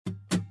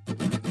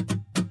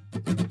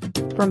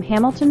From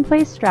Hamilton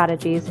Place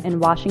Strategies in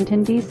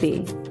Washington, D.C.,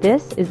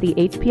 this is the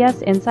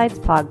HPS Insights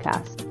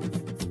Podcast.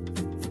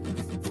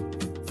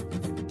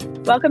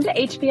 Welcome to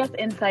HPS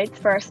Insights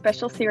for our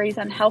special series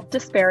on health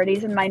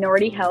disparities in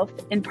minority health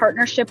in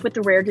partnership with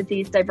the Rare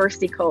Disease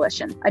Diversity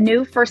Coalition, a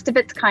new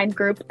first-of-its-kind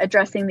group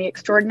addressing the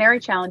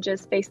extraordinary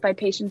challenges faced by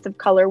patients of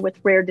color with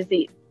rare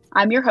disease.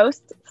 I'm your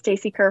host,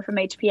 Stacey Kerr from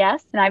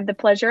HPS, and I have the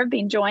pleasure of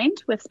being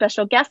joined with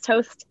special guest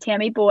host,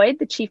 Tammy Boyd,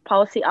 the Chief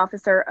Policy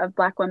Officer of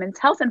Black Women's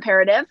Health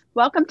Imperative.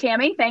 Welcome,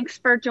 Tammy. Thanks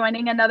for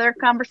joining another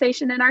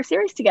conversation in our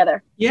series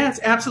together. Yes,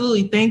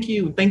 absolutely. Thank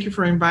you. Thank you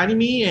for inviting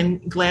me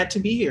and glad to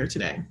be here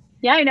today.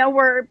 Yeah, I know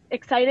we're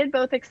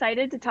both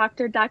excited to talk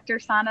to Dr.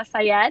 Sana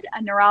Sayed,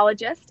 a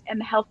neurologist and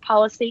the Health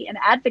Policy and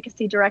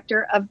Advocacy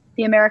Director of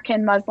the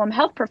American Muslim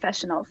Health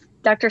Professionals.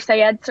 Dr.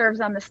 Sayed serves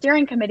on the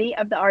steering committee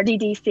of the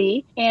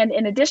RDDC, and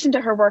in addition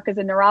to her work as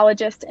a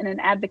neurologist and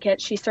an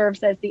advocate, she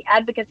serves as the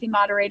advocacy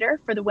moderator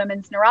for the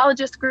Women's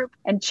Neurologist Group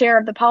and chair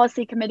of the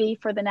policy committee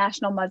for the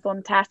National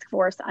Muslim Task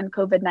Force on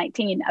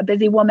COVID-19. A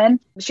busy woman.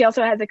 She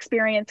also has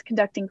experience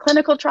conducting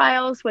clinical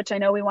trials, which I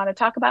know we want to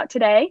talk about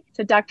today.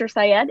 So Dr.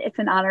 Sayed, it's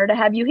an honor to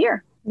have you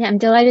here. Yeah, I'm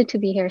delighted to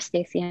be here,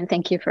 Stacey, and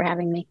thank you for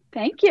having me.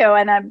 Thank you.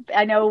 And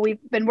I know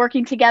we've been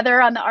working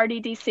together on the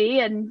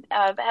RDDC and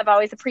have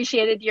always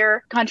appreciated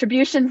your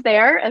contributions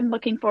there and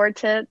looking forward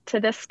to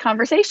this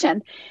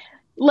conversation.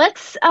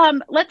 Let's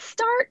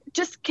start.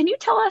 Just can you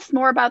tell us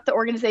more about the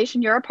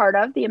organization you're a part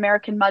of, the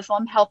American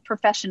Muslim Health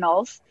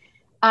Professionals,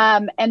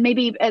 and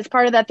maybe as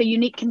part of that, the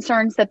unique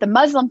concerns that the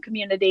Muslim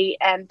community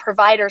and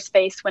providers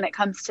face when it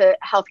comes to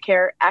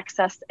healthcare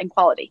access and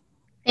quality?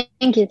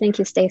 Thank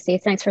you, Stacey.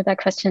 Thanks for that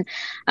question.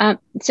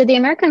 So the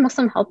American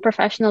Muslim Health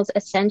Professionals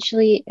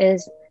essentially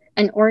is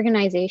an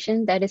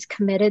organization that is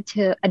committed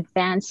to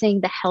advancing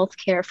the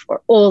healthcare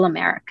for all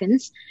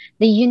Americans.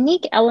 The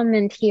unique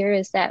element here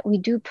is that we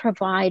do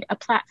provide a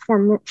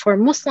platform for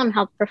Muslim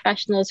health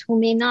professionals who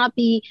may not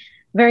be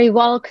very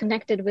well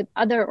connected with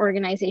other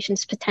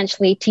organizations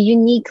potentially to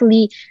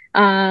uniquely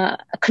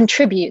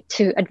contribute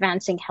to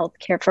advancing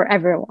healthcare for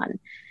everyone.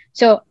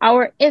 So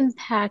our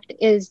impact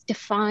is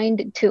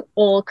defined to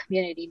all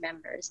community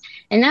members.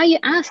 And now you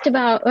asked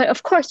about,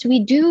 of course, we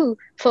do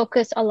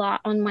focus a lot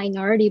on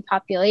minority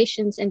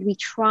populations and we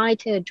try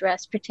to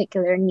address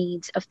particular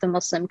needs of the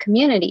Muslim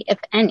community, if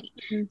any.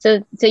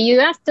 Mm-hmm. So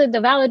you asked the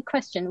valid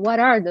question, what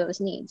are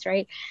those needs,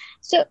 right?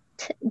 So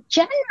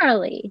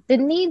generally, the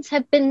needs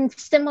have been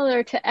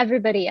similar to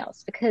everybody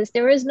else because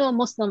there is no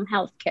Muslim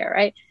healthcare,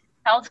 right?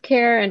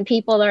 Healthcare and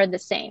people are the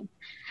same.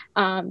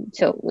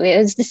 So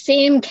it's the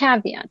same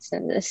caveats,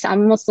 and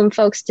some Muslim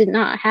folks did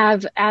not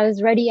have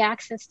as ready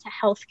access to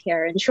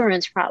healthcare,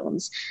 insurance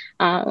problems,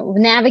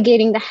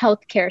 navigating the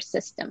healthcare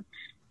system.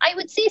 I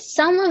would say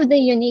some of the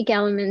unique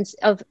elements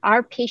of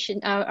our population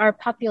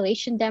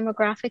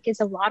demographic is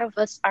a lot of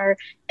us are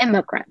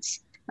immigrants,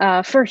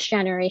 first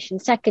generation,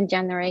 second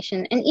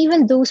generation, and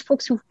even those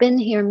folks who've been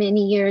here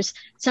many years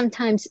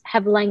sometimes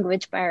have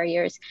language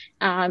barriers,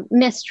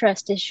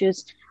 mistrust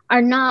issues,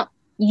 are not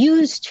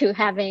used to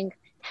having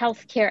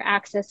healthcare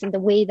access in the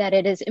way that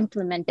it is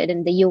implemented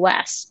in the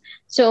U.S.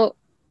 So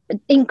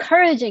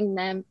encouraging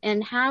them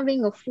and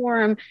having a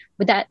forum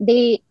that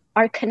they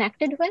are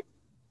connected with,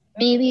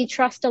 maybe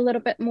trust a little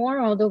bit more,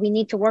 although we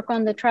need to work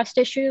on the trust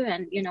issue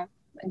and,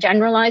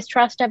 generalize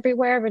trust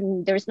everywhere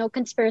and there's no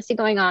conspiracy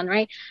going on,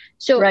 right?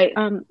 So right.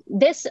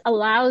 This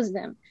allows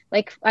them,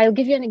 like I'll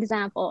give you an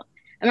example.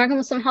 American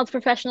Muslim Health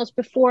Professionals,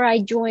 before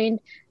I joined,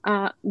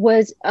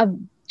 was a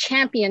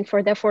champion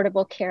for the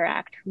Affordable Care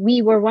Act.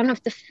 We were one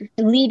of the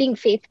leading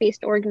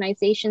faith-based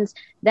organizations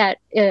that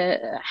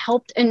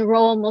helped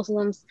enroll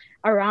Muslims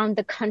around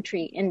the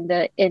country in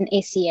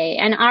ACA.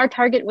 And our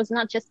target was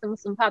not just the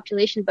Muslim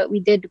population, but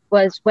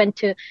went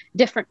to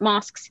different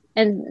mosques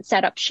and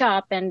set up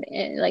shop and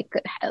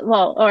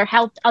or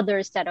helped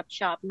others set up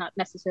shop, not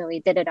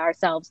necessarily did it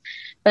ourselves,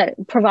 but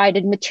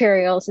provided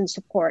materials and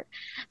support.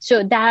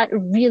 So that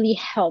really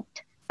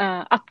helped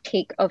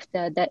uptake of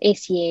the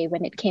ACA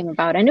when it came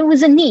about. And it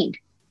was a need.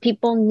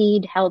 People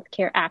need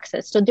healthcare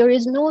access. So there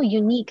is no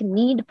unique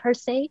need per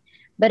se,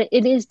 but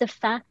it is the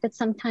fact that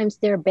sometimes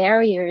there are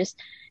barriers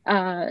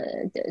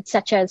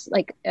such as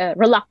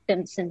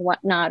reluctance and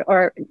whatnot,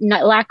 or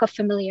lack of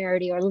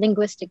familiarity or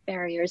linguistic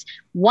barriers.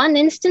 One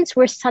instance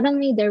where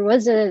suddenly there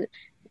was a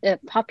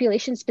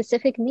population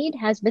specific need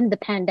has been the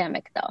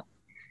pandemic though.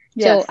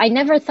 Yes. So I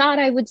never thought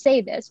I would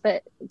say this,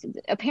 but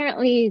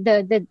apparently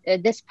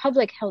this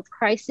public health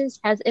crisis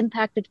has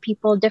impacted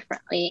people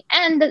differently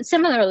and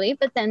similarly,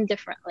 but then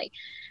differently,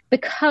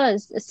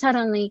 because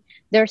suddenly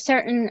there are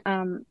certain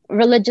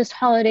religious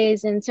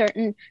holidays and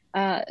certain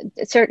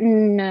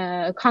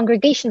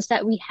congregations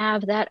that we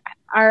have that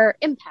are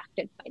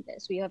impacted by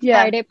this. We have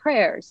Friday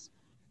prayers.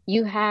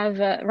 You have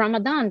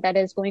Ramadan that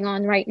is going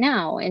on right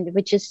now, and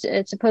which is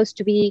supposed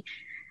to be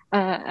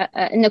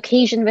an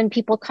occasion when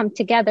people come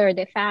together,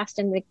 they fast,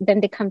 and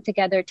then they come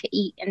together to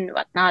eat and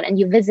whatnot, and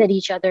you visit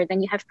each other.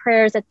 Then you have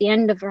prayers at the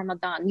end of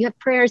Ramadan. You have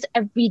prayers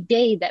every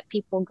day that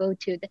people go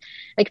to.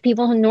 Like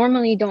people who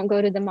normally don't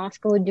go to the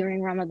mosque go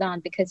during Ramadan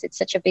because it's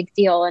such a big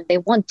deal and they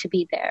want to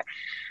be there.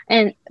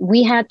 And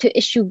we had to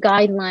issue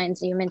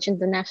guidelines. You mentioned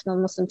the National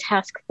Muslim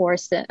Task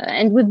Force,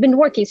 and we've been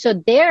working. So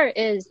there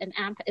is, and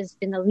AMP has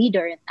been a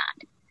leader in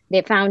that.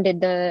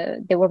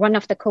 They were one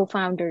of the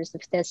co-founders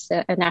of this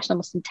National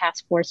Muslim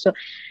Task Force. So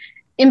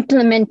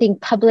implementing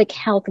public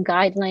health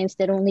guidelines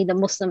that only the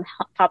Muslim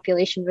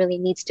population really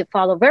needs to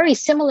follow, very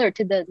similar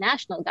to the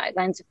national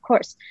guidelines, of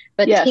course,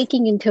 but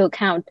taking into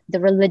account the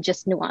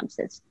religious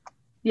nuances.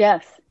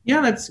 Yes.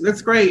 Yeah,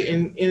 that's great.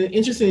 And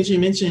interesting that you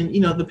mentioned,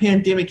 the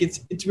pandemic,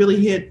 it's really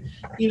hit,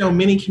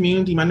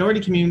 many minority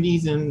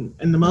communities and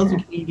the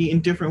Muslim community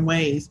in different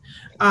ways.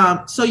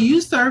 So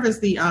you serve as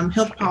the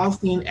Health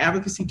Policy and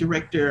Advocacy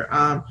Director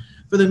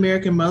for the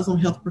American Muslim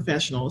Health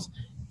Professionals.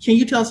 Can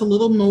you tell us a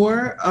little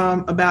more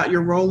about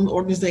your role in the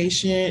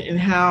organization and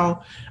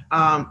how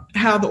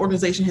the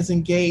organization has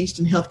engaged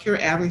in healthcare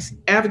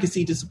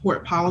advocacy to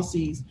support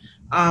policies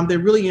that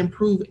really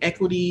improve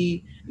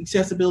equity,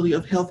 accessibility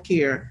of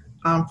healthcare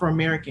for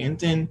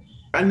Americans? And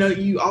I know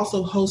you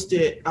also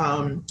hosted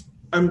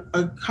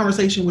a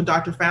conversation with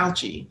Dr.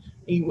 Fauci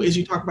as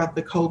you talk about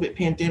the COVID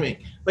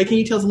pandemic. But can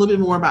you tell us a little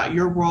bit more about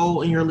your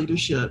role and your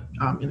leadership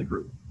in the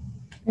group?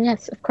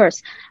 Yes, of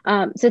course.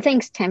 So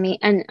thanks, Tammy.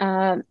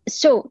 And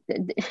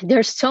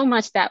there's so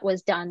much that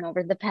was done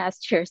over the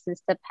past year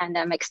since the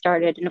pandemic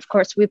started. And of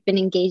course, we've been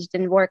engaged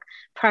in work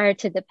prior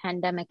to the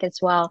pandemic as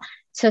well.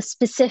 So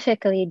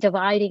specifically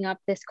dividing up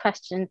this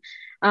question,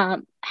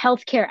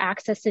 healthcare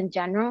access in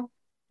general,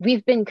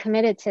 we've been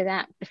committed to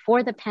that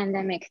before the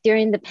pandemic,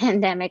 during the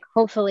pandemic,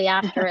 hopefully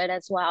after it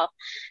as well.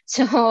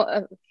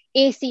 So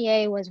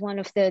ACA was one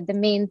of the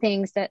main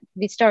things that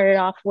we started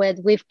off with.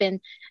 We've been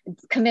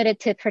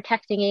committed to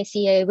protecting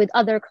ACA with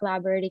other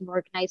collaborating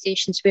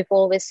organizations. We've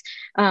always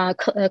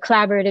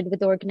collaborated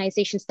with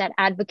organizations that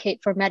advocate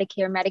for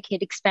Medicare,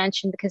 Medicaid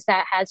expansion, because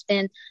that has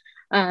been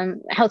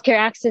healthcare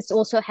access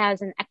also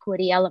has an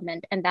equity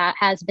element, and that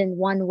has been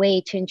one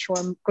way to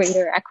ensure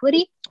greater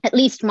equity, at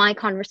least my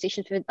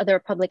conversations with other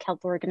public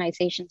health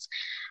organizations.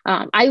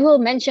 I will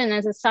mention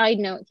as a side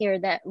note here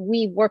that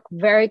we work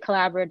very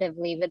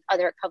collaboratively with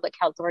other public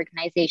health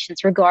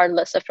organizations,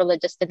 regardless of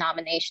religious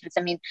denominations.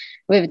 I mean,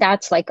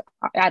 that's like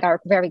at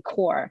our very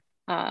core.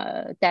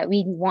 That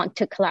we want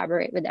to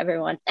collaborate with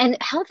everyone, and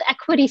health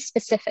equity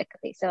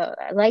specifically. So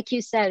like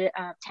you said,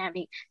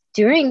 Tammy,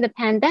 during the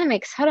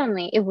pandemic,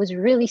 suddenly it was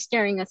really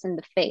staring us in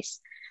the face.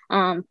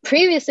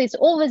 Previously, it's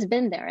always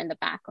been there in the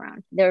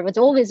background. There was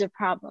always a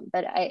problem,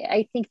 but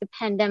I think the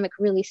pandemic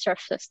really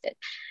surfaced it.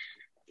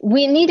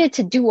 We needed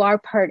to do our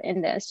part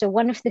in this. So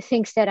one of the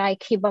things that I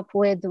came up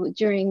with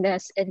during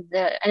this, and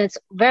it's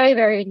very,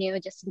 very new,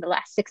 just in the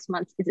last 6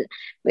 months, is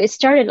it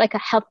started like a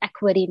health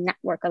equity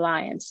network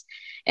alliance,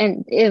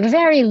 and a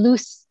very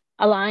loose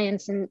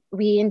alliance. And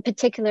we in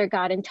particular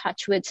got in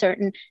touch with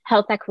certain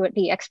health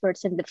equity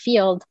experts in the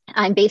field.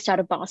 I'm based out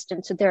of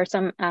Boston, so there are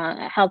some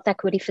health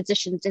equity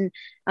physicians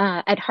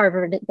at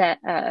Harvard that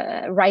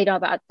write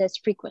about this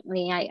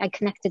frequently. I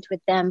connected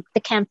with them.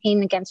 The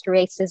Campaign Against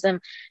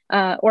Racism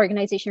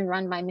organization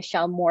run by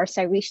Michelle Morse,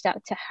 I reached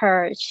out to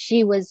her.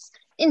 She was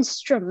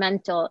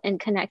instrumental in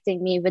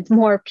connecting me with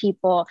more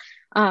people,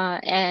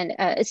 and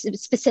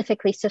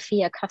specifically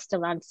Sophia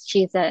Castellans.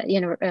 She's at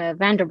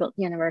Vanderbilt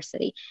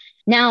University.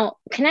 Now,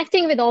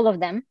 connecting with all of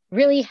them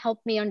really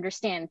helped me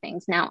understand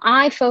things. Now,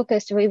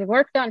 we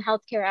worked on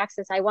healthcare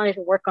access. I wanted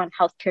to work on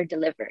healthcare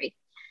delivery.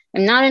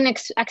 I'm not an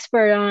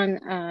expert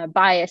on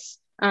bias,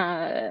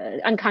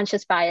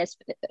 unconscious bias,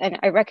 and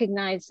I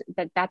recognize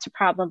that that's a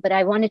problem, but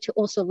I wanted to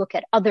also look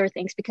at other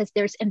things because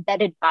there's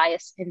embedded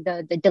bias in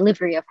the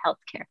delivery of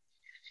healthcare.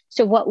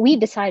 So what we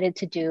decided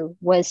to do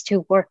was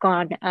to work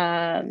on,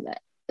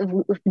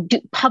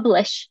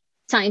 publish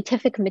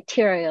scientific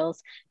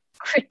materials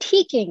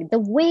critiquing the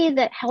way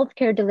that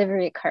healthcare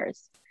delivery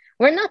occurs.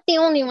 We're not the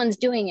only ones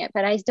doing it,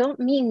 but I still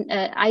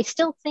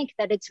think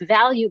that it's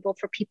valuable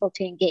for people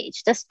to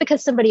engage. Just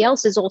because somebody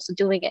else is also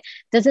doing it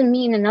doesn't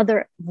mean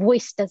another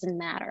voice doesn't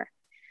matter.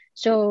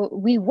 So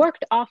we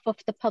worked off of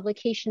the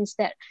publications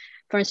that,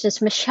 for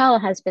instance, Michelle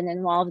has been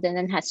involved in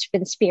and has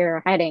been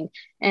spearheading.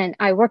 And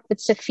I worked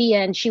with Sophia,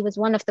 and she was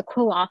one of the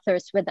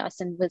co-authors with us,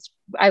 and was,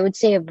 I would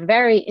say, a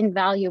very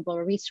invaluable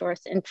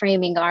resource in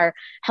framing our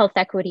health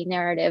equity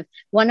narrative.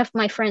 One of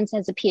my friends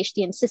has a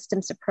PhD in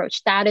systems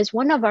approach. That is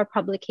one of our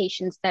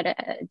publications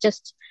that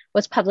just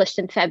was published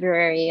in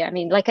February. I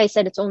mean, like I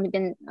said, it's only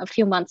been a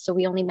few months, so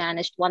we only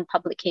managed one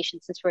publication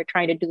since we're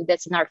trying to do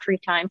this in our free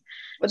time.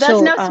 Well,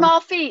 that's no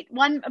small feat.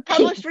 One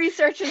published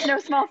research is no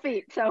small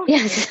feat. So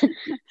yes.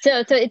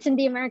 So it's in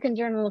the American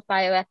Journal of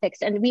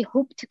Bioethics, and we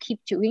hope to keep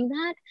doing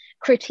that,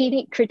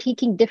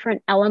 critiquing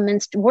different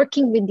elements,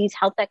 working with these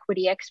health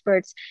equity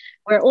experts.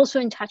 We're also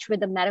in touch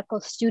with the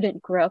medical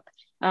student group,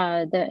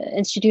 the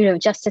Institute of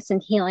Justice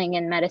and Healing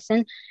in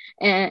Medicine,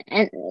 and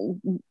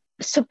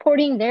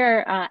supporting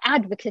their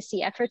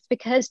advocacy efforts,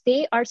 because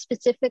they are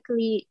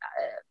specifically,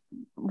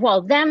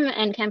 them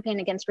and Campaign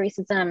Against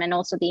Racism and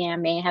also the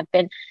AMA have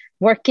been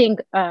working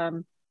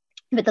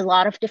with a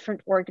lot of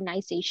different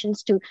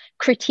organizations to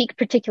critique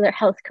particular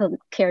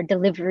healthcare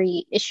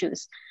delivery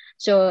issues.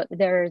 So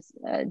there's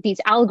these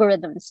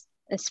algorithms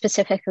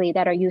specifically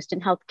that are used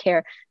in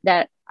healthcare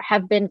that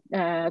have been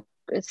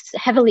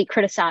heavily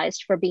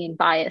criticized for being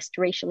biased,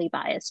 racially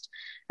biased.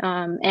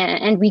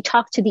 And we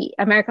talked to the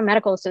American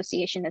Medical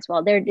Association as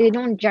well. They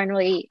don't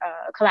generally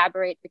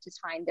collaborate, which is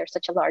fine. They're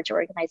such a large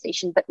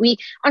organization, but we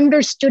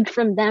understood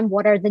from them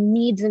what are the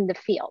needs in the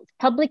field.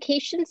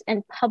 Publications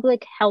and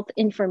public health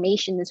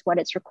information is what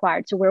is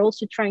required. So we're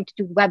also trying to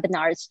do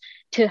webinars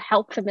to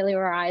help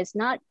familiarize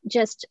not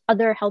just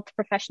other health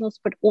professionals,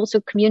 but also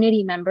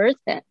community members,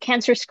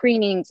 cancer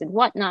screenings and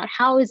whatnot.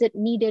 How is it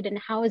needed and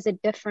how is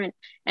it different?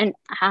 And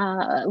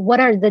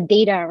what are the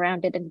data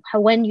around it and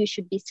when you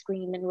should be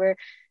screened? And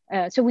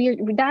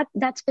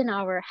that's been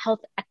our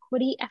health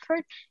equity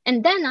effort.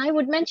 And then I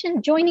would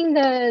mention joining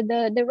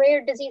the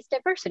Rare Disease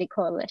Diversity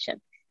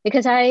Coalition,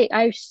 because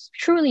I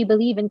truly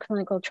believe in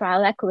clinical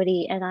trial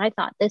equity. And I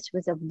thought this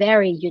was a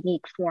very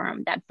unique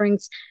forum that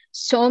brings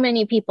so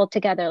many people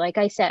together. Like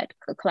I said,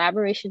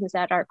 collaboration is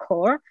at our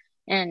core.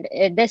 And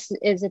this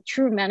is a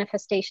true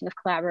manifestation of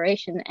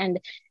collaboration. And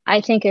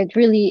I think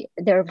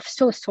they're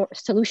so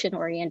solution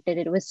oriented.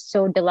 It was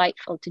so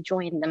delightful to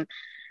join them.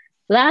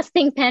 Last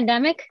thing,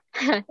 pandemic.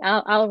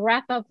 I'll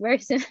wrap up very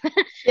soon.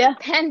 Yeah.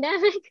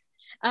 Pandemic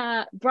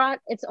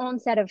brought its own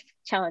set of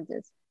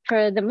challenges.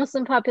 For the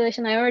Muslim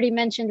population, I already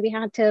mentioned we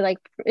had to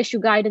issue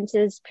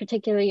guidances,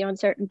 particularly on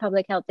certain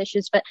public health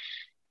issues, but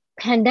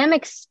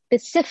pandemic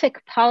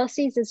specific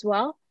policies as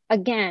well.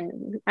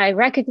 Again, I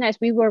recognize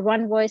we were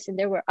one voice and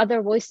there were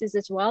other voices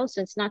as well.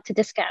 So it's not to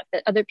discount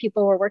that other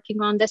people were working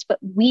on this, but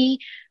we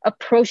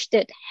approached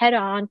it head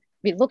on.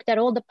 We looked at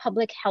all the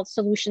public health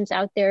solutions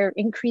out there,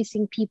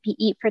 increasing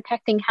PPE,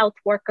 protecting health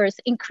workers,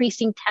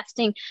 increasing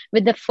testing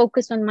with the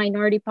focus on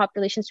minority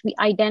populations. We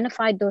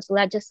identified those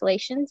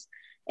legislations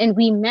and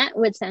we met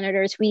with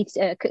senators. We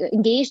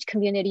engaged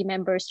community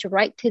members to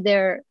write to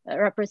their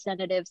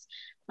representatives.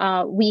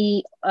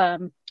 We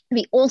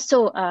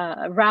also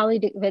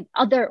rallied with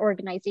other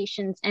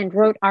organizations and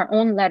wrote our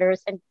own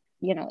letters and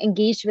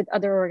engaged with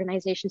other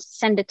organizations,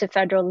 send it to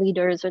federal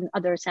leaders and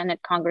other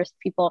Senate, Congress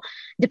people,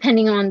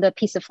 depending on the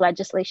piece of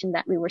legislation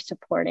that we were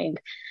supporting.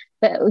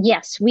 But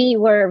yes, we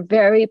were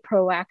very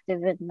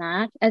proactive in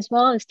that as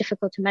well. It's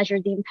difficult to measure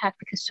the impact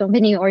because so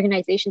many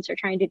organizations are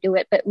trying to do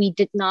it, but we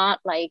did not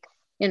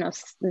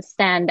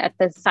stand at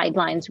the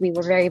sidelines. We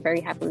were very,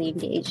 very heavily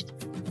engaged.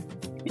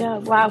 Yeah,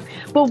 wow.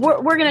 Well,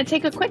 we're going to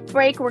take a quick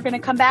break. We're going to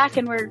come back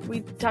and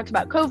we talked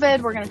about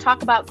COVID. We're going to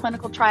talk about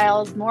clinical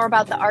trials, more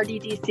about the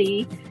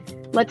RDDC.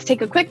 Let's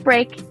take a quick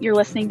break. You're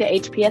listening to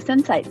HPS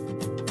Insights.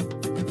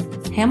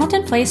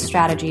 Hamilton Place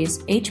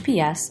Strategies,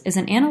 HPS, is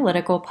an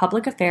analytical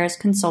public affairs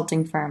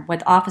consulting firm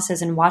with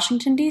offices in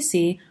Washington,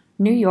 D.C.,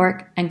 New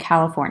York, and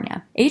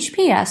California.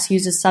 HPS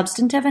uses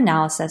substantive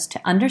analysis to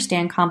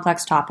understand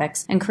complex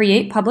topics and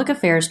create public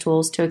affairs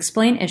tools to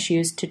explain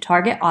issues to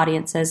target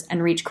audiences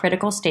and reach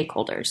critical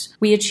stakeholders.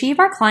 We achieve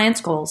our clients'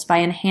 goals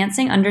by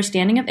enhancing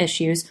understanding of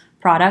issues,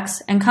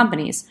 products, and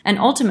companies, and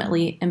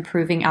ultimately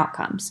improving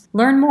outcomes.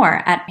 Learn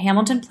more at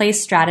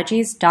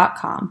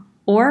hamiltonplacestrategies.com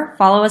or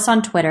follow us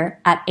on Twitter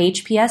at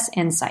HPS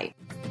Insight.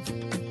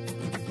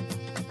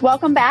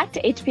 Welcome back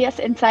to HPS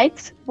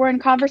Insights. We're in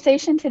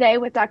conversation today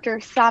with Dr.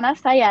 Sana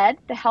Sayed,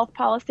 the Health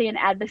Policy and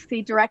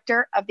Advocacy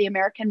Director of the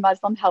American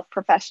Muslim Health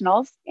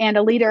Professionals and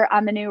a leader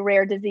on the new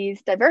Rare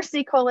Disease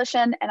Diversity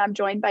Coalition. And I'm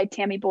joined by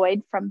Tammy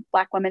Boyd from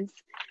Black Women's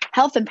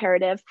Health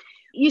Imperative.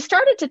 You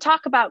started to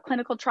talk about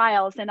clinical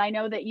trials, and I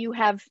know that you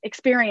have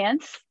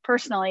experience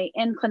personally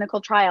in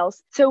clinical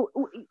trials. So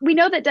we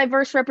know that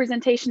diverse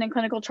representation in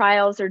clinical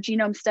trials or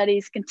genome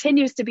studies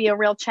continues to be a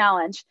real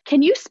challenge.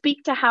 Can you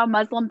speak to how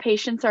Muslim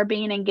patients are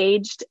being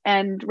engaged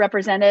and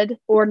represented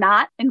or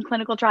not in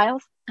clinical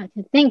trials?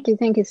 Okay, thank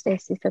you,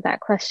 Stacey, for that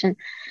question.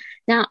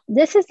 Now,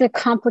 this is a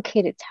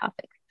complicated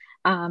topic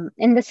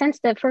in the sense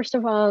that, first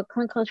of all,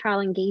 clinical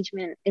trial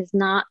engagement is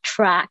not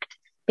tracked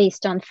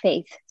based on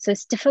faith. So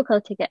it's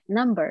difficult to get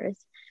numbers.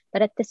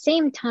 But at the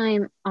same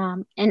time,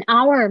 and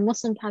our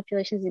Muslim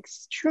population is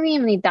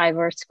extremely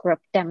diverse group,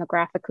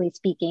 demographically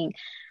speaking.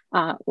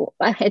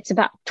 It's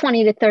about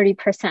 20 to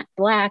 30%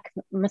 Black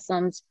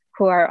Muslims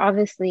who are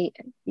obviously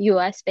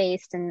US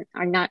based and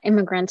are not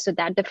immigrants. So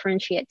that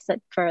differentiates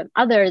it for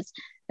others.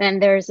 Then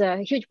there's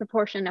a huge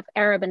proportion of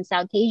Arab and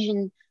South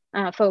Asian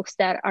folks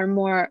that are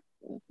more,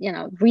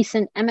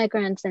 recent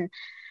immigrants. And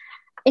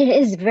it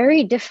is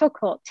very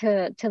difficult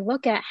to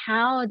look at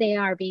how they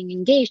are being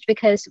engaged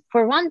because,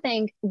 for one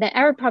thing, the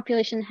Arab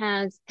population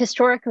has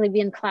historically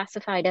been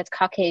classified as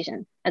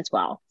Caucasian as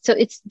well. So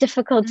it's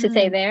difficult to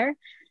say there.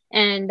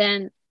 And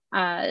then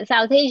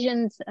South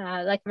Asians,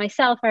 like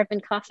myself, have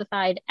been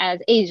classified as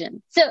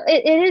Asian. So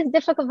it is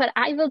difficult, but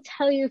I will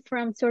tell you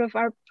from sort of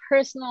our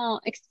personal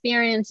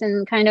experience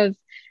and kind of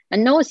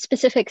no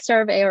specific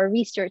survey or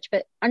research,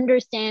 but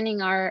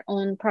understanding our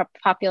own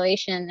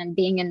population and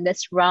being in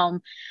this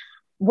realm,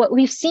 what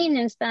we've seen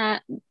is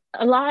that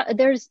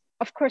there's,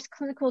 of course,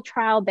 clinical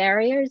trial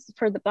barriers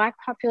for the Black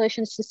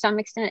populations to some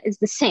extent is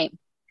the same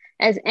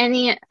as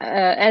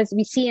as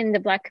we see in the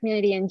Black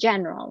community in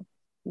general.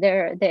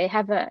 They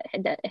have a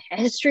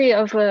history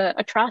of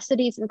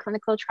atrocities in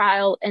clinical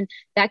trial, and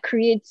that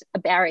creates a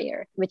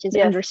barrier, which is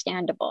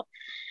understandable.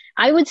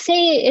 I would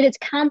say it is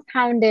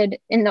compounded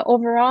in the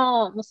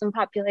overall Muslim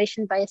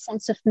population by a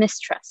sense of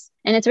mistrust.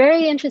 And it's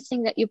very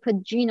interesting that you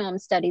put genome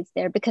studies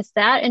there, because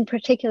that in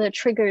particular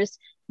triggers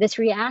this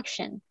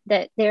reaction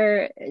that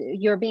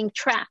you're being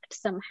tracked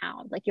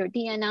somehow, like your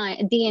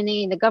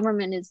DNA, the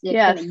government is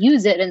going to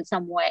use it in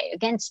some way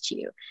against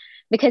you.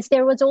 Because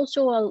there was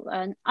also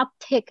an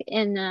uptick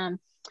in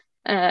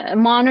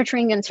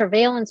monitoring and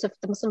surveillance of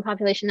the Muslim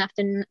population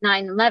after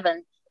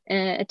 9/11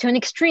 to an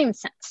extreme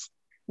sense,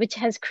 which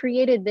has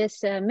created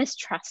this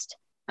mistrust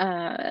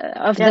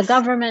of the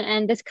government.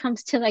 And this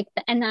comes to like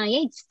the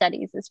NIH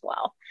studies as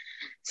well.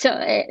 So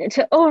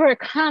to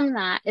overcome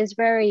that is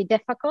very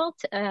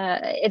difficult.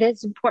 It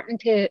is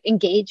important to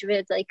engage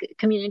with like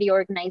community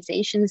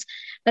organizations.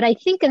 But I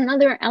think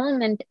another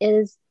element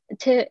is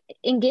to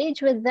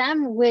engage with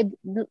them with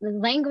the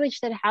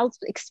language that helps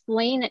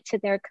explain it to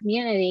their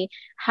community,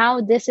 how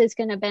this is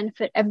going to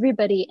benefit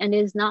everybody and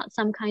is not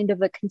some kind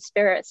of a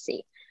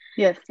conspiracy.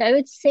 Yes. So I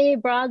would say,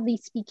 broadly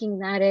speaking,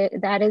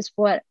 that is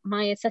what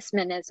my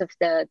assessment is of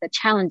the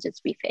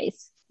challenges we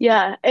face.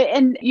 Yeah.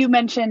 And you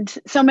mentioned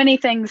so many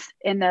things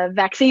in the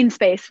vaccine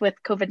space with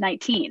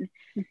COVID-19,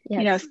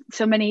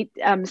 so many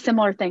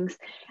similar things.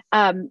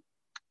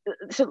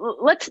 So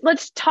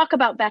let's talk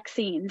about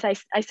vaccines.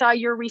 I saw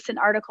your recent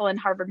article in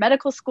Harvard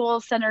Medical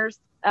School Center's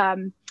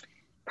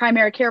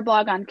primary care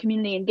blog on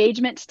community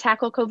engagement to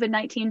tackle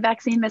COVID-19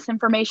 vaccine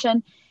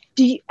misinformation.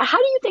 How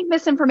do you think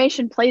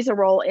misinformation plays a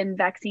role in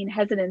vaccine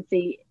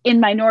hesitancy in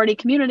minority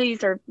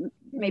communities, or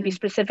maybe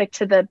specific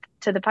to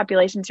the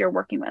populations you're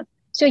working with?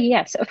 So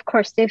yes, of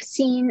course, they've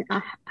seen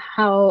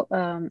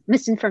how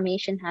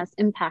misinformation has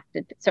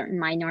impacted certain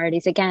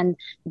minorities. Again,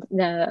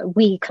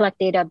 we collect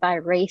data by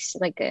race,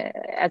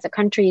 as a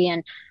country,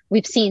 and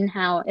we've seen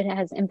how it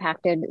has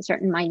impacted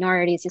certain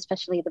minorities,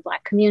 especially the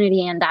Black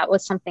community. And that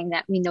was something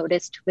that we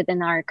noticed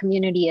within our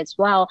community as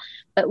well.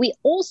 But we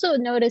also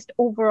noticed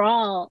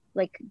overall,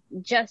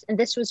 and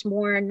this was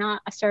more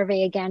not a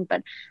survey again,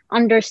 but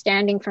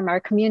understanding from our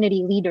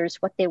community leaders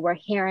what they were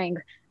hearing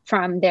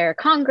from their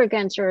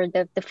congregants or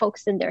the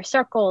folks in their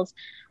circles,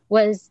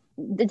 was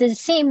the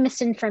same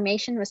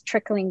misinformation was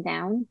trickling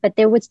down, but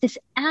there was this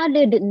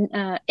added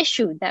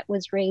issue that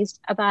was raised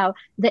about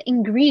the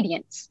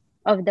ingredients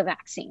of the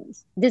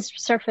vaccines. This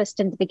surfaced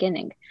in the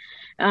beginning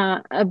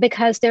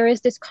because there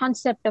is this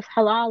concept of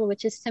halal,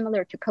 which is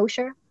similar to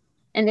kosher,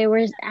 and they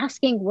were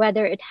asking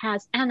whether it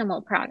has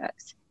animal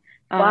products.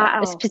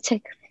 Wow.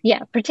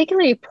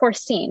 Particularly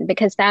porcine,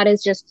 because that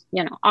is just,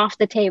 off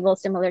the table,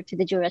 similar to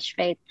the Jewish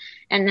faith.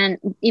 And then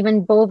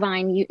even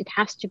bovine, it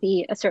has to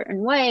be a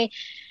certain way.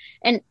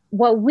 And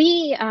what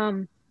we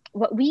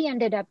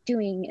ended up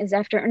doing is,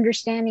 after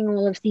understanding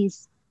all of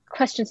these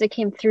questions that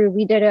came through,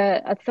 we did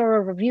a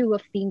thorough review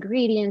of the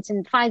ingredients,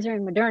 and Pfizer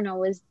and Moderna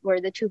were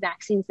the two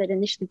vaccines that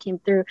initially came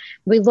through.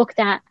 We looked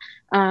at,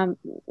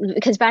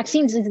 because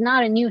vaccines is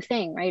not a new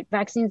thing, right?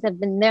 Vaccines have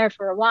been there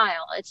for a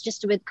while. It's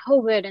just with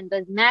COVID and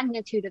the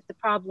magnitude of the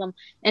problem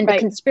and the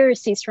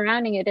conspiracy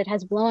surrounding it, it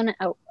has blown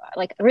out,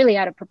 really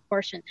out of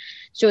proportion.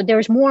 So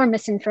there's more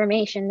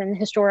misinformation than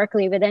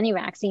historically with any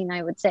vaccine,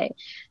 I would say.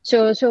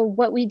 So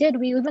what we did,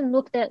 we even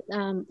looked at,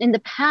 in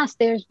the past,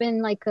 there's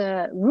been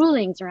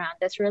rulings around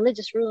this,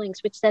 religious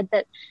rulings, which said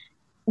that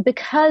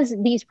because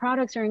these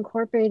products are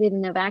incorporated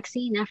in a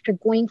vaccine after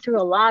going through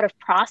a lot of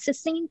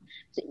processing,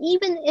 so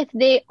even if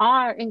they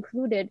are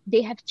included,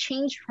 they have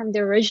changed from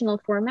their original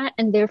format,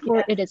 and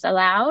therefore it is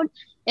allowed.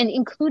 And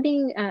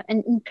including,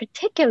 and in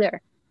particular,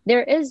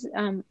 there is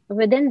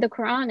within the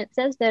Quran, it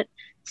says that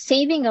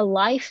saving a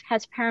life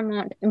has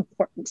paramount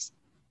importance.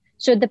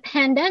 So the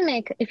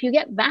pandemic, if you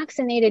get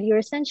vaccinated, you're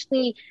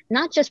essentially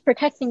not just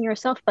protecting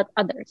yourself, but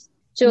others.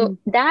 So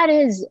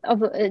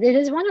it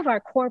is one of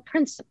our core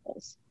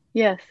principles.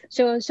 Yes.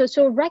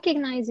 So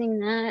recognizing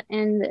that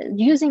and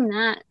using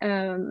that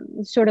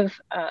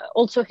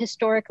also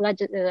historic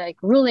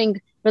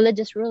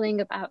religious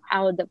ruling about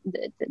how the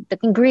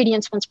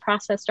ingredients once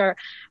processed are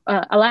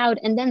allowed,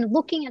 and then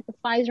looking at the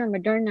Pfizer and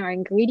Moderna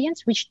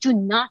ingredients, which do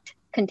not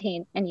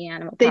contain any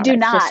animal products. They do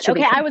not.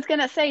 Okay, I was going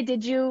to say,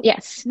 did you,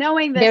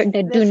 knowing this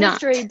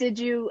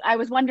history, I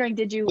was wondering,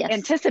 did you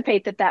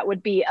anticipate that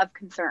would be of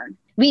concern?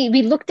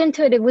 We looked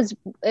into it. It was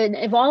an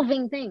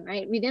evolving thing,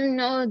 right? We didn't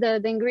know the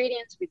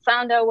ingredients. We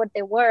found out what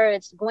they were.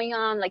 It's going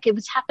on, it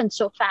was happened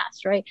so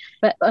fast, right?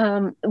 But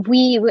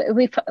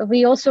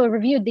we also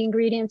reviewed the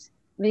ingredients.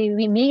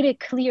 We made it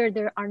clear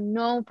there are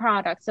no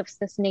products of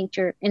this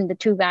nature in the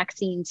two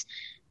vaccines.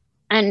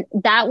 And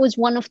that was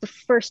one of the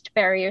first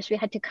barriers we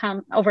had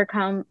to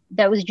overcome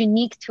that was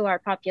unique to our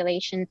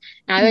population.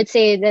 And I would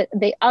say that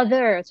the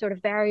other sort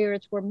of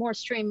barriers were more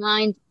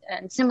streamlined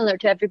and similar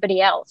to everybody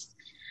else.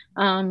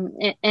 And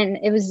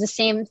it was the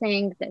same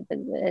thing.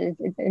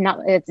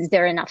 Is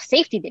there enough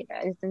safety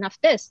data? Is enough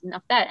this,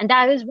 enough that? And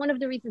that is one of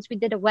the reasons we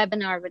did a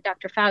webinar with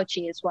Dr.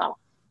 Fauci as well,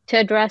 to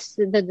address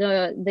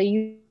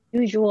the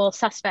usual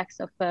suspects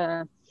of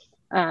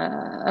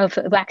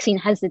vaccine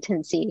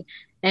hesitancy,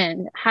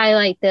 and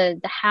highlight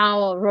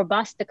how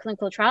robust the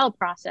clinical trial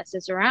process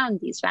is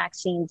around these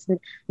vaccines and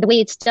the way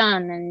it's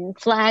done, and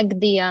flag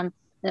the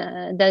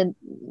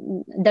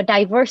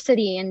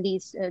diversity in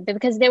these,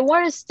 because there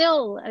was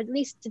still at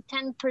least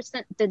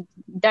 10% the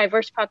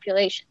diverse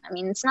population. I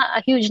mean, it's not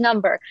a huge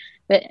number,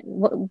 but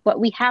what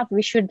we have,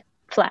 we should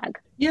flag.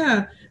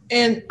 Yeah,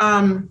 and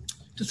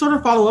to sort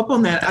of follow up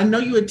on that, I know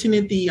you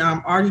attended the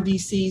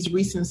RDDC's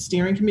recent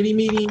steering committee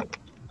meeting,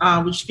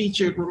 which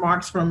featured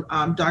remarks from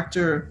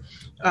Dr.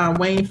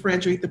 Wayne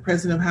Frederick, the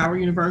president of Howard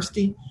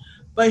University.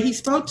 But he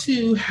spoke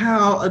to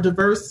how a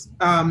diverse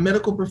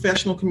medical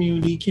professional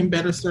community can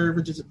better serve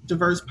a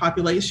diverse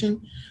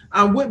population.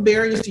 What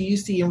barriers do you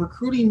see in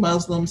recruiting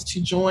Muslims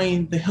to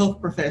join the health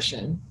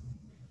profession?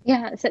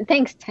 Yeah, so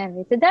thanks,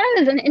 Tammy. So that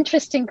is an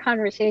interesting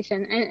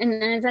conversation.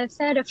 And as I've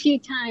said a few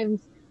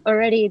times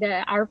already,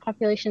 that our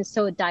population is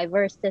so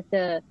diverse that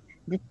the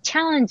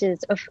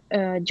challenges of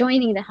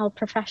joining the health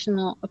profession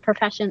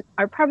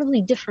are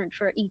probably different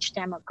for each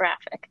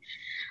demographic.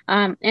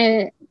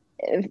 And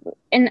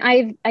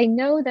I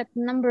know that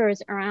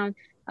numbers around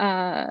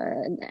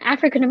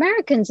African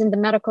Americans in the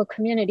medical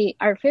community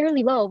are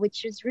fairly low,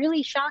 which is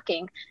really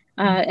shocking,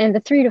 in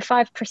the 3 to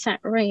 5%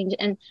 range.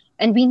 And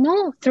we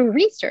know through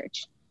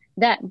research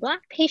that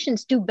Black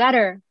patients do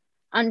better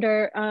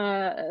under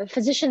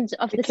physicians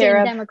of the same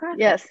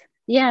demographic.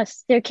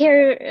 Yes, their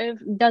care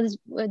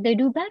they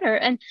do better.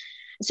 And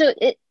so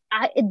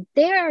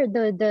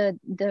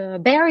the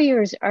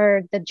barriers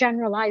are the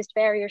generalized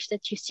barriers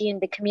that you see in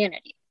the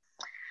community.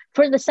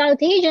 For the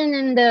South Asian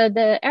and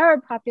the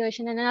Arab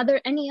population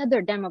and any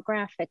other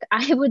demographic,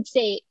 I would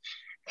say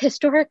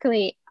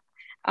historically,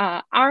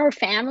 our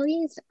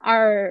families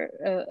are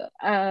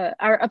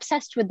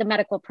obsessed with the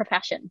medical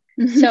profession.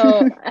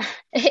 So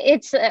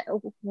it's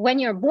when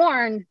you're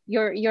born,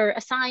 you're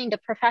assigned a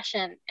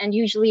profession, and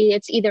usually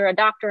it's either a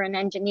doctor or an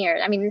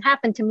engineer. I mean, it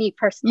happened to me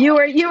personally. You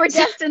were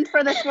destined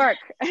for this work.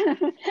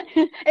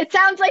 It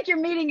sounds like you're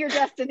meeting your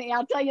destiny.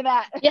 I'll tell you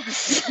that.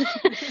 Yes.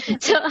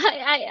 So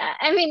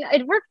I mean,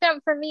 it worked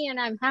out for me, and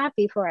I'm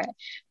happy for it.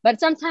 But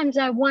sometimes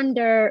I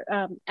wonder.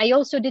 I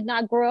also did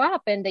not grow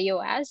up in the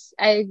U.S.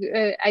 I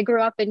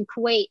grew up in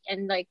Kuwait,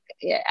 and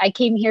I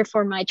came here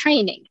for my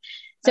training.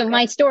 So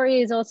my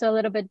story is also a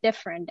little bit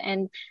different.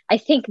 And I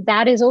think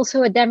that is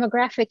also a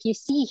demographic you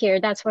see here.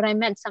 That's what I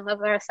meant. Some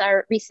of us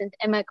are recent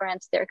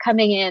immigrants. They're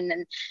coming in.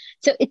 And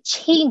so it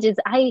changes.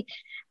 I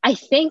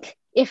think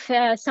if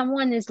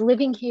someone is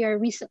living here,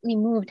 recently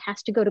moved,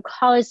 has to go to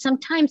college,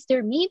 sometimes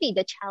there may be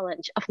the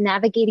challenge of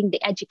navigating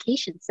the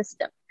education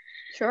system.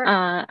 Sure.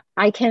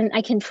 I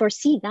can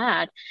foresee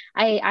that.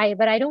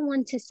 But I don't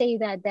want to say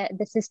that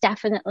this is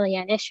definitely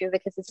an issue,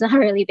 because it's not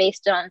really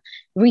based on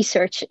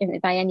research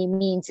by any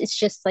means. It's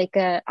just like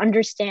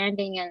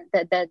understanding, and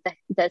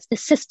the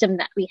system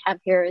that we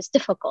have here is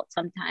difficult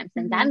sometimes,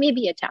 and that may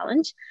be a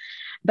challenge.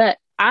 But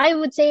I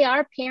would say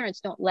our parents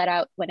don't let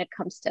out when it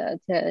comes to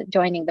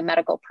joining the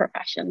medical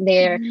profession.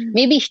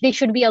 Maybe they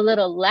should be a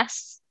little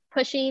less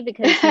pushy,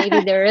 because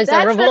maybe there is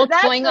a revolt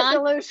going on.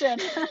 Solution.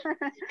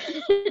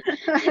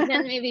 And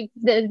then maybe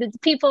the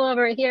people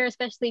over here,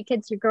 especially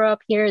kids who grow up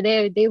here,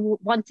 they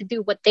want to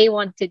do what they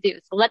want to do.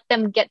 So let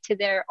them get to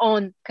their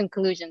own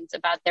conclusions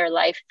about their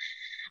life.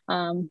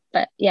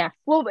 But yeah.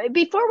 Well,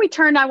 before we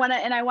turn, I want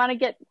to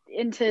get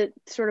into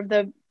sort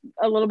of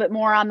a little bit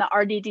more on the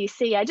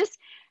RDDC.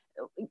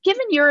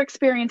 Given your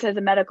experience as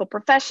a medical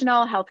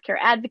professional, healthcare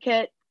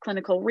advocate,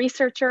 clinical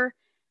researcher,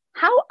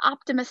 how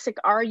optimistic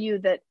are you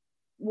that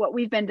what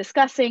we've been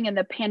discussing and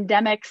the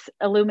pandemic's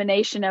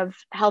illumination of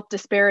health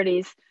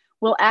disparities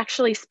will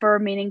actually spur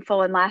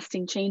meaningful and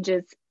lasting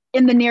changes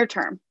in the near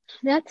term?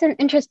 That's an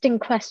interesting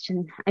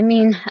question. I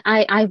mean,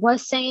 I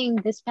was saying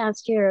this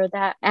past year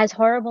that as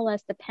horrible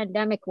as the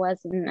pandemic was,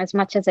 and as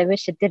much as I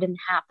wish it didn't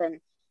happen,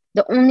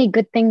 the only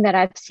good thing that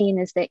I've seen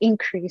is the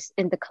increase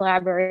in the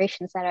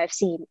collaborations that I've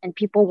seen, and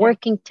people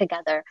working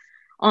together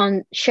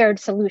on shared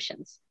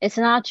solutions. It's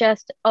not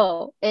just,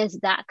 is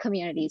that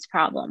community's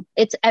problem?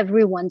 It's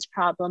everyone's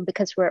problem,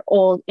 because we're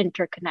all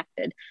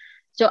interconnected.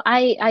 So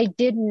I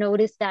did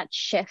notice that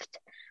shift.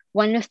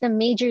 One of the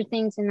major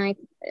things, and I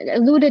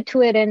alluded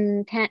to it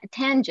in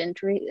tangent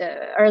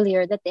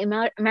earlier, that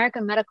the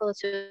American Medical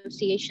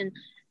Association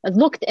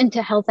looked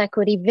into health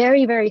equity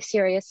very, very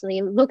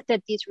seriously, looked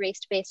at these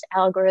race-based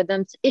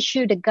algorithms,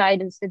 issued a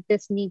guidance that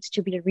this needs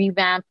to be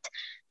revamped.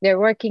 They're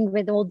working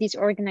with all these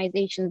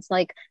organizations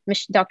like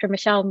Dr.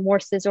 Michelle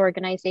Morse's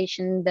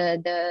organization,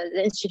 the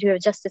Institute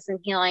of Justice and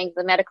Healing,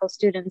 the medical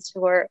students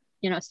who are,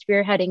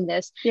 spearheading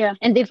this. Yeah.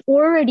 And they've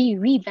already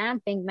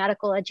revamping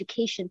medical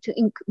education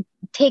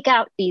take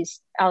out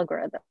these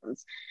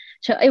algorithms.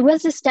 So it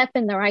was a step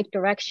in the right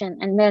direction.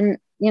 And then,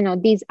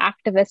 these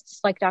activists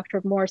like Dr.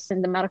 Morse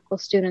and the medical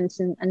students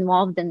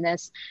involved in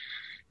this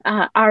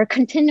are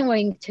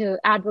continuing to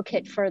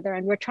advocate further.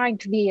 And we're trying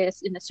to be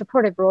in a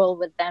supportive role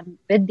with them,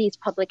 with these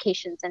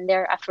publications and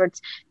their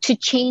efforts to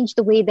change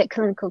the way that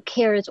clinical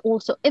care is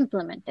also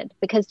implemented,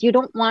 because you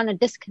don't want to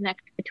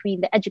disconnect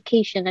between the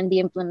education and the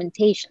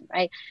implementation,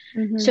 right?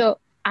 Mm-hmm. So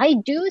I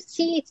do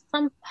see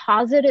some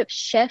positive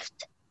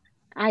shift.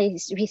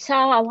 We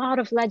saw a lot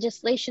of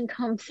legislation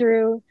come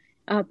through,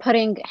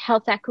 putting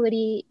health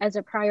equity as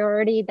a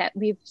priority that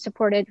we've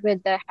supported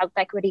with the Health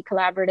Equity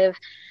Collaborative.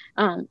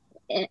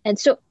 And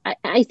so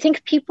I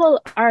think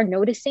people are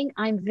noticing.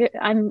 I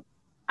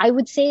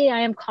would say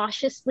I am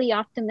cautiously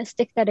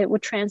optimistic that it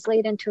would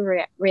translate into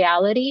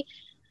reality.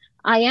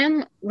 I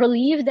am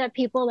relieved that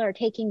people are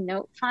taking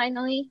note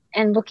finally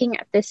and looking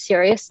at this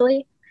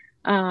seriously.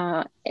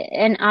 And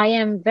I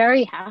am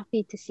very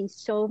happy to see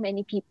so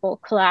many people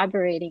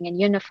collaborating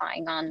and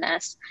unifying on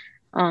this.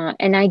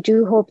 And I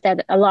do hope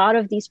that a lot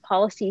of these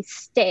policies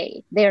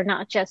stay. They're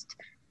not just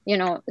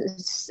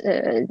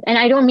and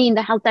I don't mean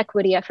the health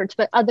equity efforts,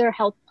 but other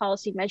health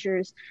policy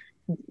measures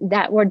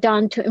that were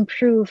done to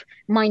improve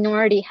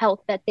minority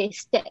health, that they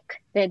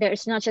stick.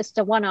 There's not just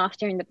a one-off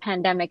during the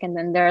pandemic and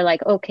then they're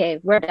like, okay,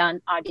 we're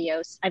done,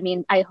 adios. I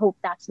mean, I hope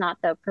that's not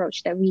the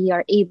approach, that we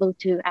are able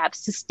to have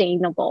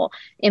sustainable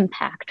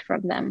impact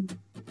from them.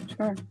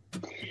 Sure.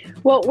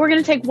 Well, we're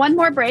going to take one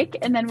more break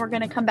and then we're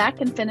going to come back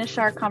and finish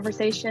our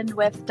conversation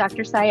with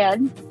Dr.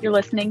 Syed. You're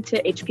listening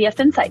to HPS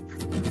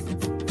Insights.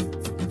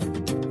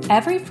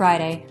 Every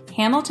Friday,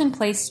 Hamilton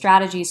Place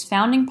Strategies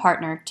founding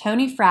partner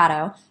Tony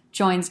Fratto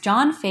joins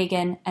John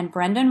Fagan and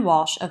Brendan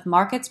Walsh of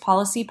Markets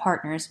Policy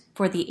Partners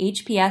for the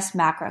HPS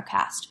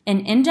Macrocast,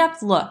 an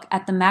in-depth look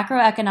at the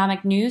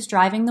macroeconomic news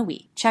driving the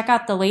week. Check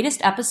out the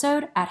latest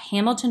episode at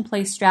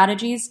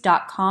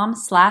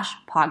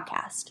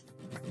hamiltonplacestrategies.com/podcast.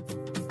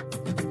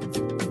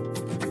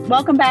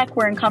 Welcome back.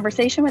 We're in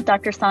conversation with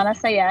Dr. Sana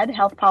Sayed,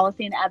 Health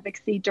Policy and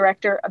Advocacy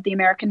Director of the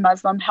American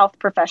Muslim Health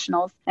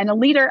Professionals and a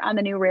leader on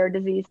the new Rare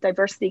Disease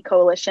Diversity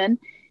Coalition.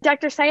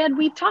 Dr. Sayed,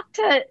 we've talked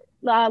to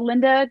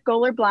Linda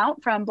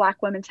Goler-Blount from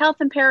Black Women's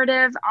Health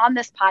Imperative on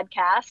this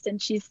podcast,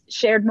 and she's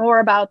shared more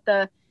about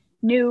the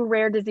new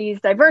Rare Disease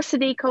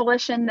Diversity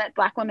Coalition that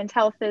Black Women's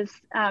Health is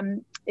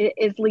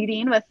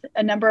leading with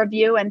a number of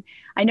you. And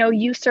I know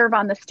you serve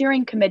on the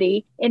steering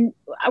committee. And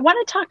I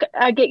want to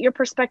get your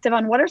perspective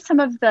on what are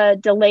some of the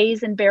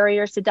delays and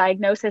barriers to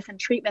diagnosis and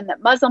treatment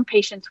that Muslim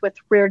patients with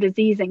rare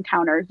disease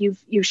encounter.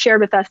 You've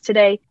shared with us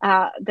today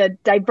the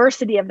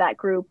diversity of that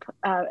group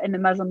in the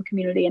Muslim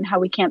community and how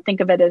we can't think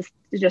of it as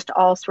just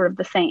all sort of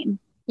the same.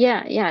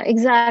 Yeah,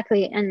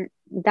 exactly. And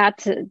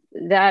that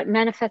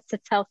manifests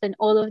itself in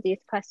all of these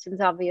questions,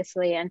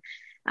 obviously. And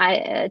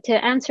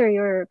to answer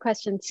your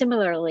question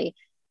similarly,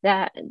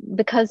 that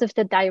because of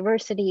the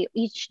diversity,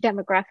 each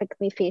demographic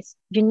may face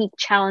unique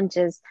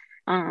challenges.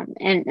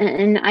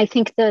 And I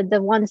think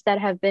the ones that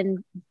have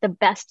been the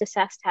best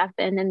assessed have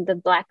been in the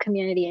Black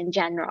community in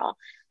general.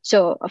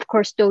 So of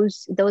course,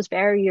 those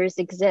barriers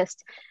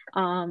exist.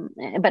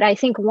 But I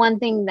think one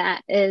thing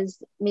that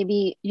is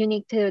maybe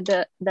unique to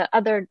the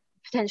other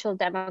potential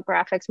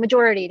demographics,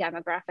 majority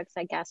demographics,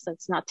 I guess,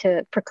 that's not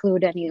to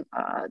preclude any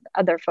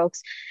other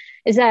folks,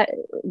 is that,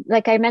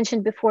 like I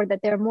mentioned before,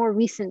 that they're more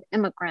recent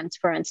immigrants,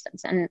 for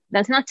instance. And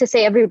that's not to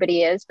say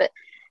everybody is, but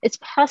it's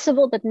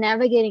possible that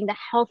navigating the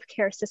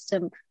healthcare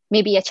system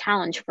may be a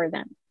challenge for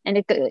them.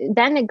 And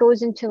then it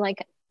goes into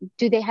like,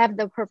 do they have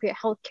the appropriate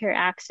healthcare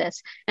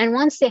access? And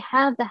once they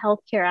have the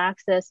healthcare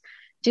access,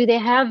 do they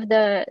have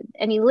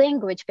any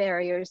language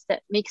barriers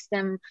that makes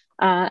them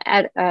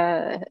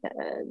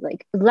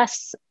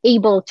less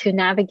able to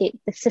navigate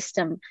the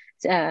system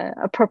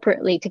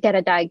appropriately to get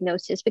a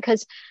diagnosis?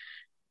 Because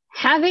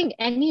having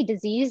any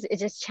disease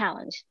is a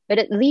challenge, but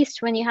at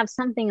least when you have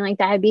something like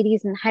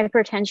diabetes and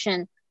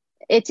hypertension,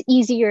 it's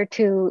easier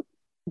to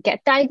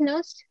get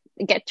diagnosed,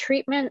 get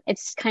treatment.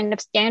 It's kind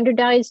of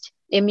standardized.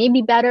 It may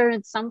be better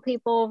in some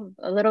people,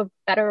 a little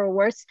better or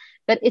worse,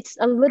 but it's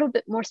a little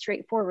bit more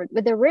straightforward.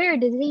 With a rare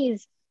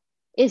disease,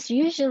 it's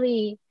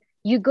usually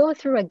you go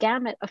through a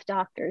gamut of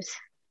doctors.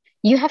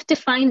 You have to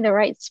find the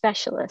right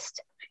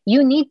specialist.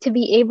 You need to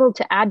be able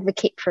to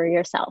advocate for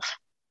yourself.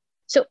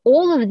 So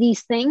all of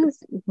these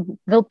things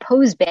will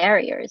pose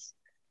barriers.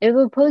 It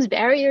will pose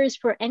barriers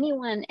for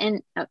anyone.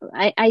 And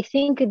I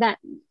think that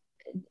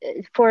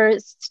for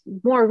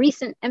more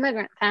recent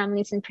immigrant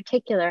families in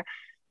particular,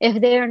 if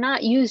they are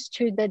not used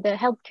to the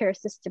healthcare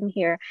system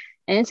here,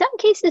 and in some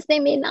cases, they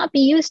may not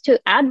be used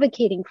to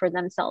advocating for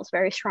themselves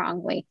very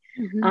strongly.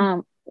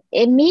 Mm-hmm.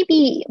 It may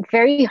be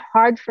very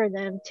hard for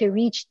them to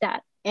reach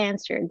that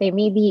answer. They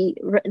may be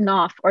written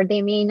off, or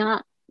they may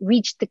not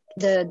reach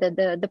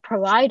the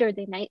provider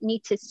they might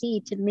need to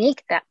see to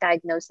make that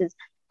diagnosis.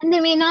 And they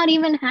may not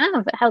even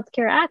have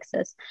healthcare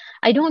access.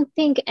 I don't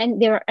think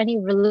there are any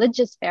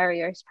religious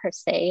barriers per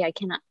se. I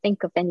cannot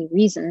think of any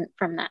reason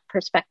from that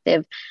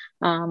perspective.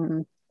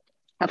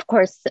 Of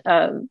course,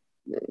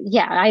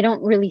 yeah, I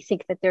don't really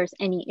think that there's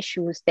any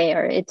issues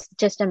there. It's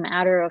just a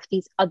matter of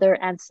these other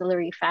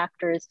ancillary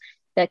factors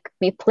that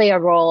may play a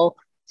role,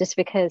 just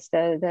because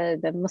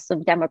the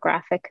Muslim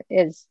demographic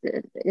is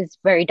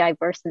very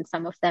diverse, and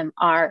some of them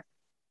are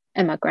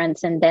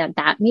immigrants, and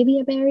that may be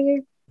a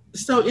barrier.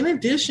 So in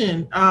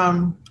addition,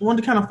 I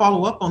wanted to kind of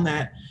follow up on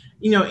that.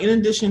 In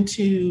addition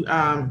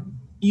to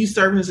you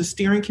serving as a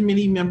steering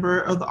committee member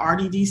of the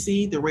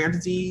RDDC, the Rare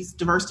Disease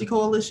Diversity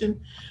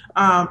Coalition,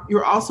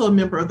 you're also a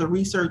member of the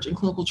Research and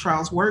Clinical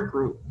Trials Work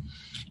Group.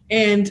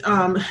 And,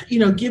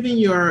 given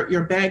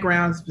your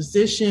background as a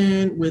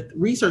physician with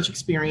research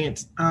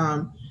experience,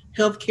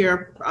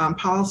 healthcare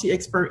policy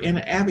expert and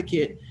an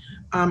advocate,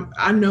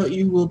 I know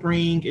you will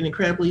bring an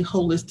incredibly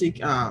holistic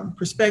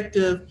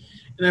perspective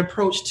and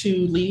approach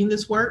to leading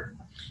this work.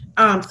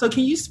 So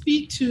can you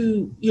speak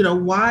to,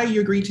 why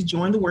you agreed to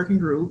join the working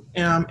group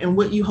and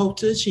what you hope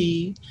to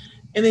achieve?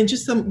 And then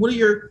just what are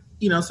your,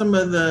 some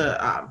of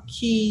the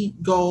key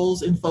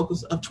goals and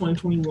focus of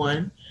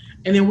 2021?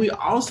 And then we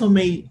also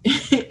may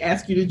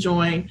ask you to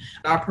join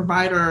our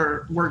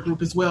provider work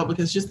group as well,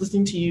 because just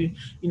listening to you,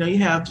 you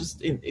have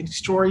just an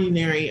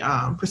extraordinary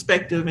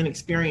perspective and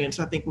experience,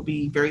 I think will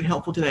be very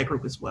helpful to that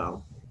group as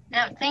well.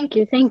 No, thank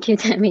you,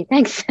 Tammy.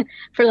 Thanks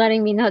for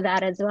letting me know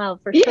that as well,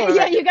 for sure.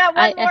 Yeah, you got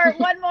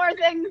one more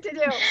thing to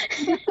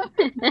do.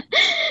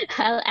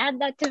 I'll add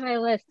that to my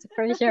list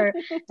for sure.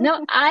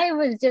 No, I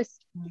was just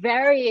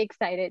very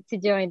excited to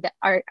join the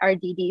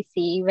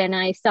RDDC when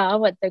I saw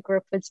what the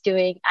group was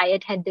doing. I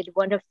attended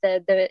one of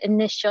the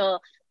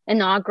initial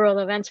inaugural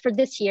events for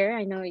this year.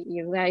 I know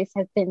you guys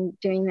have been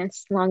doing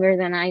this longer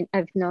than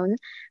I've known,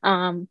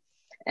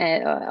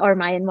 or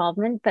my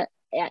involvement, but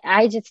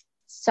I just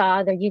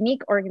saw the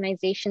unique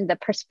organization, the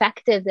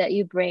perspective that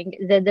you bring,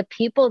 the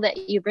people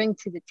that you bring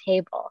to the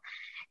table.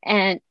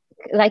 And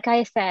like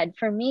I said,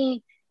 for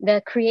me,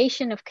 the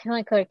creation of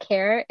clinical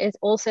care is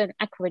also an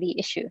equity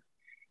issue.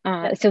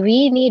 So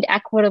we need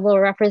equitable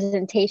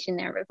representation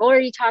there. We've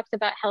already talked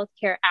about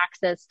healthcare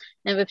access,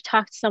 and we've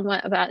talked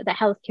somewhat about the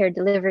healthcare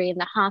delivery in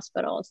the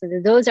hospital. So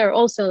those are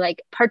also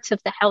like parts of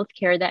the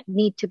healthcare that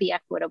need to be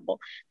equitable.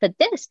 But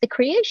the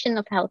creation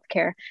of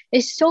healthcare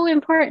is so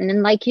important.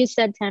 And like you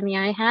said, Tammy,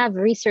 I have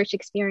research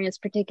experience,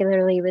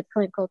 particularly with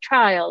clinical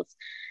trials.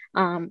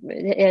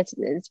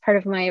 It's part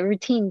of my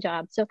routine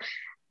job. So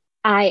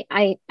I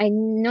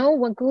know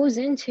what goes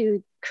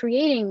into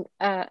creating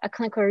a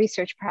clinical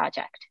research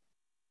project,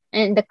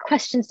 and the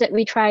questions that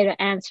we try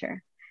to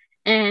answer.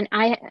 And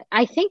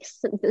I think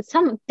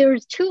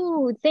there's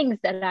two things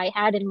that I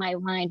had in my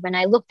mind when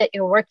I looked at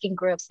your working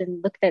groups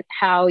and looked at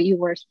how you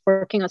were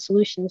working on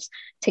solutions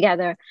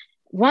together.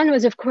 One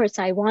was, of course,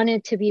 I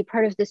wanted to be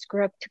part of this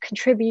group to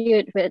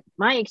contribute with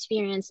my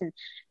experience and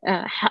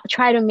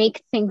try to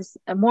make things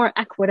more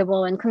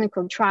equitable in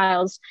clinical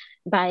trials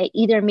by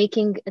either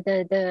making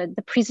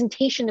the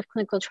presentation of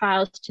clinical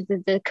trials to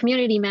the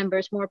community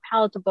members more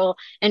palatable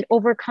and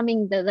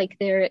overcoming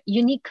their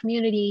unique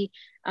community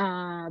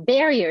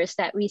barriers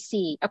that we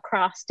see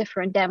across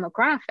different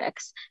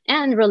demographics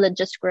and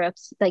religious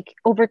groups, like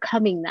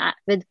overcoming that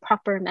with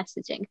proper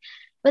messaging.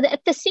 But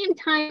at the same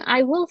time,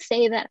 I will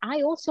say that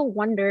I also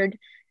wondered,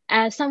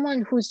 as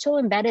someone who's so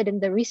embedded in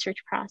the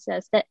research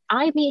process, that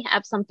I may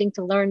have something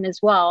to learn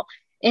as well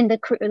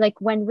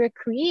when we're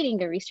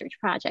creating a research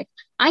project.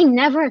 I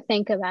never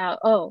think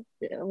about,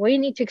 we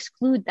need to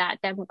exclude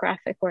that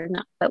demographic or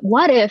not. But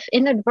what if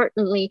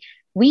inadvertently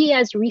we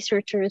as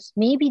researchers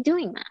may be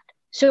doing that?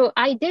 So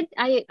I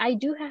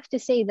do have to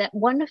say that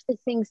one of the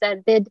things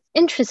that did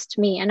interest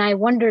me, and I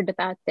wondered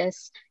about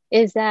this,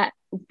 is that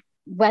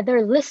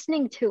whether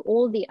listening to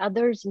all the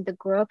others in the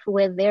group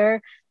with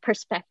their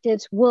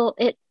perspectives, will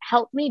it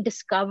help me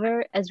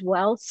discover as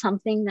well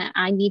something that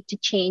I need to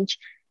change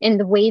in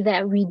the way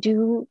that we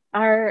do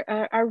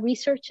our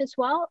research as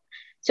well.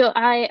 So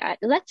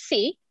let's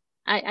see.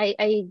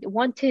 I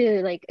want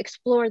to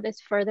explore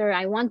this further.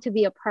 I want to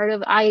be a part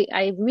of.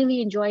 I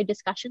really enjoy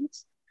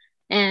discussions,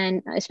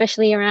 and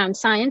especially around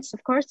science,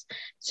 of course.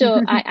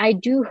 So I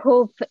do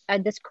hope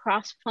this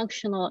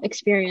cross-functional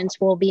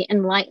experience will be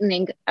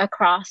enlightening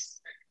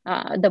across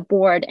the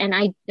board.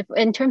 And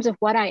in terms of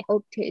what I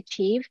hope to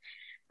achieve,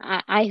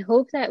 I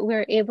hope that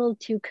we're able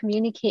to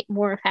communicate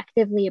more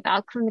effectively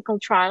about clinical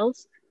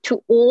trials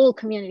to all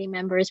community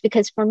members,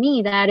 because for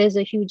me, that is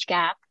a huge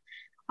gap.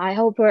 I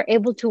hope we're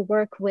able to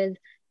work with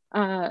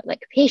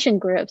patient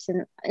groups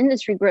and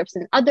industry groups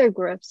and other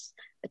groups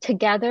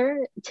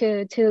together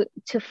to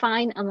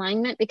find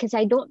alignment, because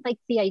I don't like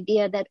the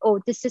idea that,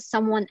 this is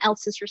someone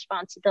else's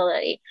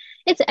responsibility.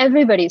 It's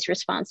everybody's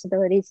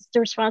responsibility. It's the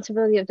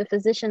responsibility of the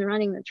physician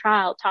running the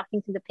trial,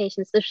 talking to the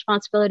patients, the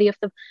responsibility of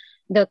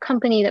the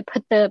company that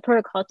put the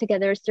protocol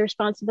together. It's the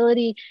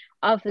responsibility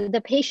of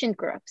the patient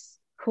groups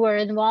who are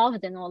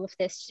involved in all of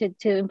this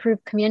to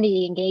improve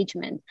community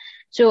engagement.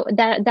 So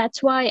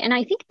that's why, and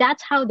I think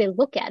that's how they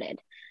look at it.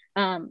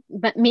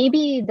 But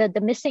maybe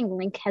the missing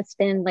link has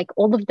been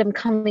all of them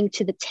coming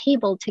to the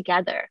table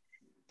together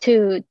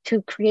to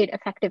create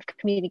effective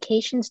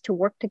communications, to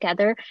work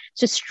together.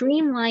 So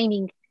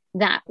streamlining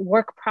that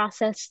work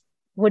process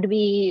would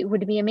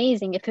be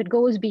amazing if it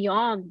goes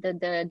beyond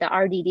the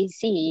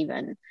RDDC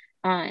even,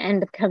 and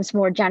becomes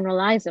more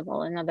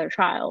generalizable in other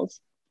trials.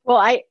 Well,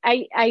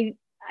 I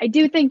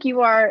do think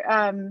you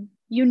are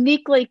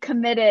uniquely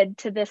committed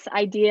to this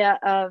idea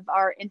of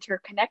our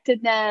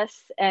interconnectedness,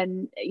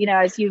 and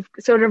as you've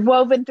sort of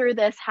woven through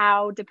this,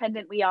 how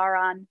dependent we are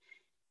on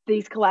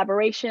these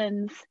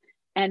collaborations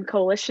and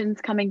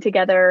coalitions coming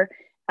together.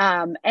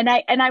 And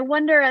I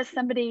wonder, as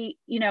somebody,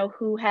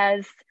 who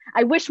has,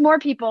 I wish more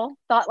people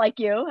thought like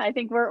you. I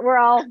think we're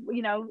all,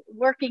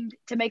 working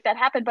to make that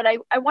happen. But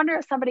I wonder,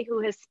 as somebody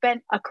who has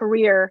spent a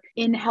career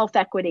in health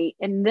equity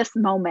in this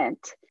moment,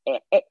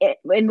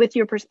 and with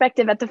your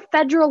perspective at the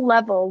federal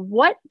level,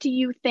 what do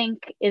you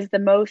think is the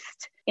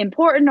most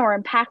important or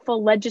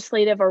impactful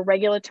legislative or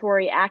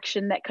regulatory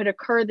action that could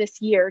occur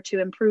this year to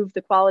improve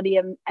the quality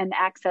and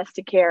access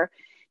to care?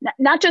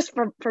 Not just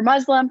for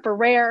Muslim, for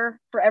rare,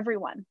 for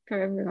everyone.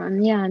 For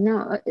everyone. Yeah,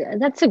 no,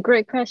 that's a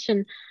great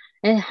question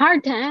and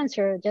hard to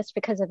answer just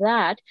because of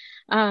that.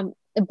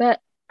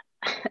 But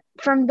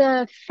from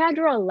the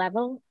federal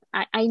level,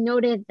 I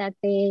noted that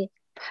they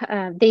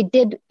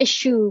did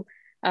issue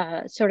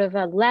sort of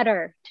a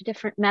letter to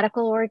different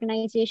medical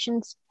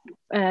organizations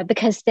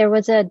because there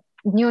was a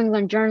New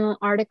England Journal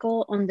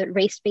article on the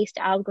race-based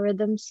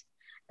algorithms.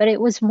 But it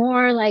was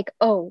more like,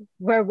 oh,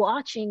 we're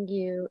watching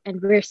you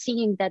and we're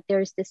seeing that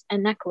there's this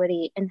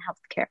inequity in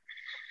healthcare.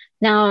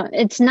 Now,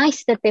 it's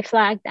nice that they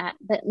flagged that,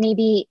 but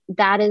maybe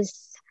that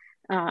is,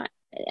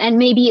 and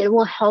maybe it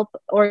will help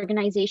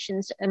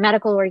organizations,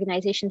 medical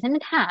organizations, and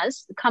it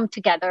has come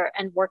together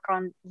and work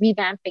on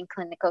revamping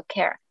clinical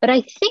care. But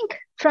I think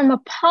from a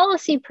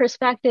policy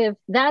perspective,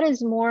 that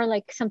is more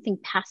like something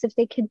passive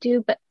they could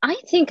do. But I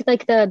think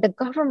like the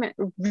government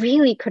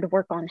really could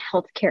work on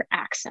healthcare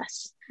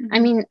access. I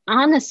mean,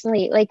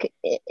 honestly, like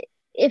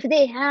if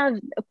they have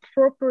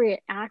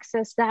appropriate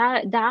access,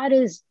 that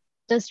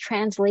does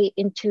translate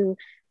into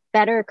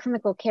better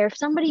clinical care. If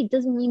somebody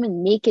doesn't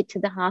even make it to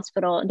the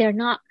hospital, they're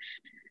not,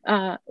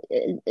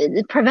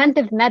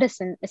 preventive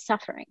medicine is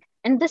suffering.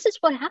 And this is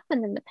what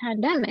happened in the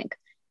pandemic.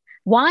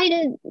 Why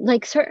did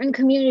like certain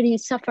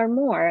communities suffer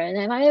more? And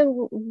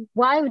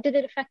why did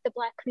it affect the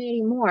Black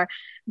community more?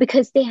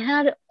 Because they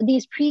had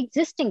these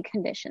pre-existing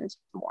conditions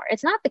more.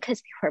 It's not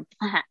because they were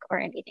Black or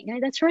anything. I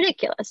mean, that's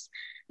ridiculous.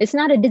 It's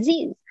not a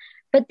disease.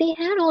 But they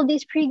had all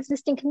these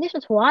pre-existing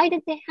conditions. Why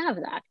did they have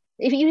that?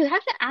 If you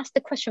have to ask the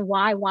question,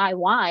 why,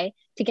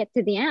 to get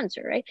to the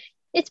answer, right?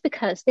 It's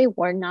because they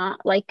were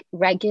not like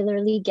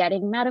regularly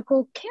getting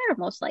medical care,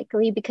 most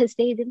likely because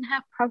they didn't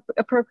have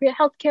appropriate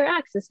healthcare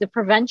access. The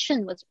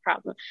prevention was a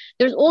problem.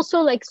 There's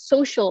also like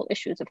social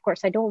issues, of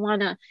course. I don't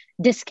want to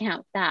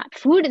discount that.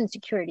 Food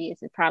insecurity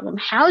is a problem.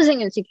 Housing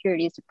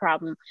insecurity is a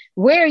problem.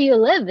 Where you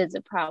live is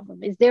a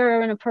problem. Is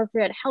there an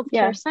appropriate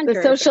healthcare center?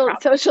 The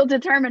social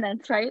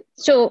determinants, right?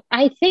 So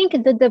I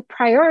think that the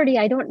priority,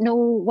 I don't know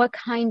what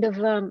kind of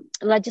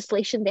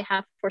legislation they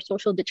have for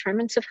social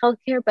determinants of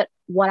healthcare, but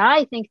what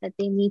I think that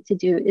they need to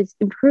do is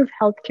improve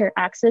healthcare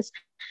access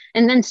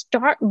and then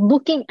start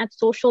looking at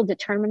social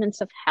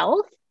determinants of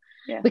health,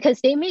 because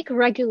they make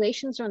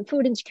regulations on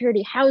food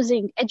insecurity,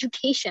 housing,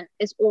 education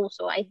is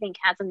also, I think,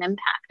 has an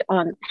impact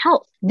on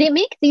health. They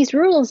make these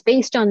rules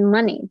based on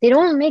money. They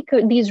don't make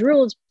these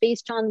rules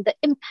based on the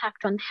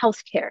impact on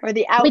healthcare. Or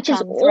the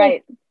outcomes,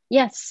 right?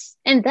 Yes.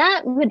 And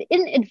that would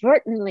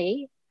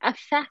inadvertently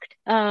affect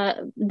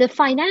the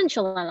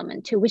financial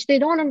element too, which they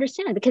don't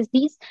understand, because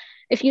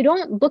if you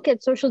don't look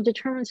at social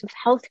determinants of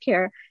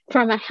healthcare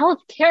from a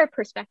healthcare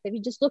perspective,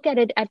 you just look at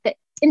it at the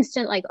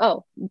instant, like,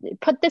 oh,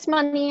 put this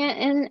money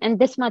in and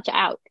this much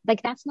out.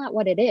 Like, that's not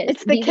what it is.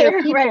 It's the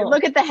care, right?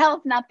 Look at the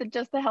health, not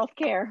just the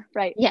healthcare,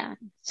 right? Yeah.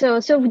 So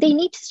they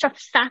need to start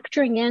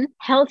factoring in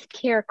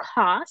healthcare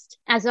cost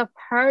as a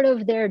part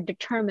of their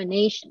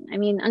determination. I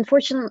mean,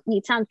 unfortunately,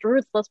 it sounds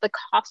ruthless, but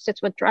cost is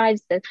what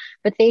drives it.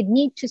 But they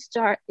need to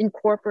start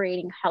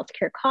incorporating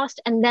healthcare cost.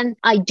 And then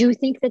I do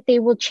think that they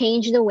will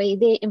change the way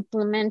they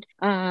implement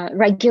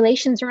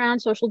regulations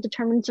around social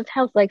determinants of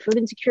health, like food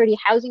insecurity,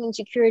 housing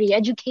insecurity,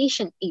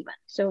 education even.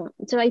 So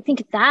I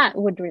think that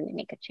would really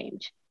make a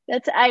change.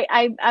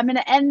 I'm going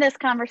to end this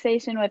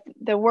conversation with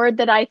the word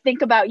that I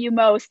think about you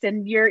most,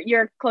 and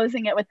you're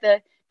closing it with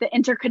the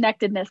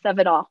interconnectedness of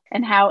it all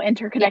and how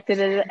interconnected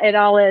it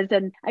all is.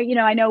 And,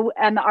 I know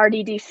on the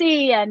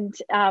RDDC and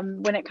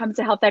when it comes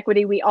to health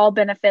equity, we all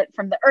benefit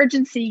from the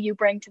urgency you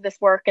bring to this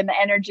work and the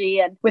energy.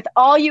 And with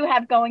all you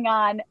have going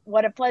on,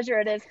 what a pleasure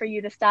it is for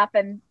you to stop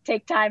and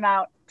take time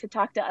out to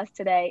talk to us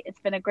today. It's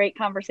been a great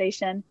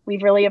conversation.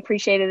 We've really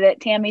appreciated it.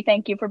 Tammy,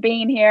 thank you for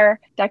being here.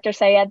 Dr.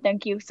 Sayed,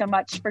 thank you so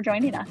much for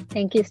joining us.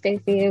 Thank you,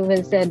 Stacey. It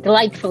was a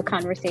delightful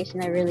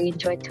conversation. I really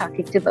enjoyed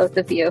talking to both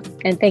of you.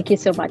 And thank you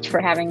so much for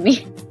having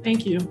me.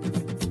 Thank you.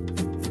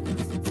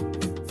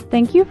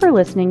 Thank you for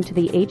listening to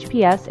the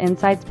HPS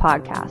Insights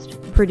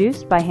podcast,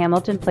 produced by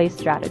Hamilton Place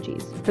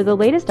Strategies. For the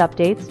latest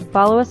updates,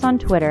 follow us on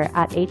Twitter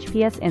at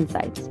HPS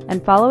Insights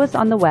and follow us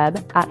on the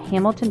web at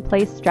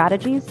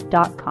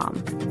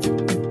hamiltonplacestrategies.com.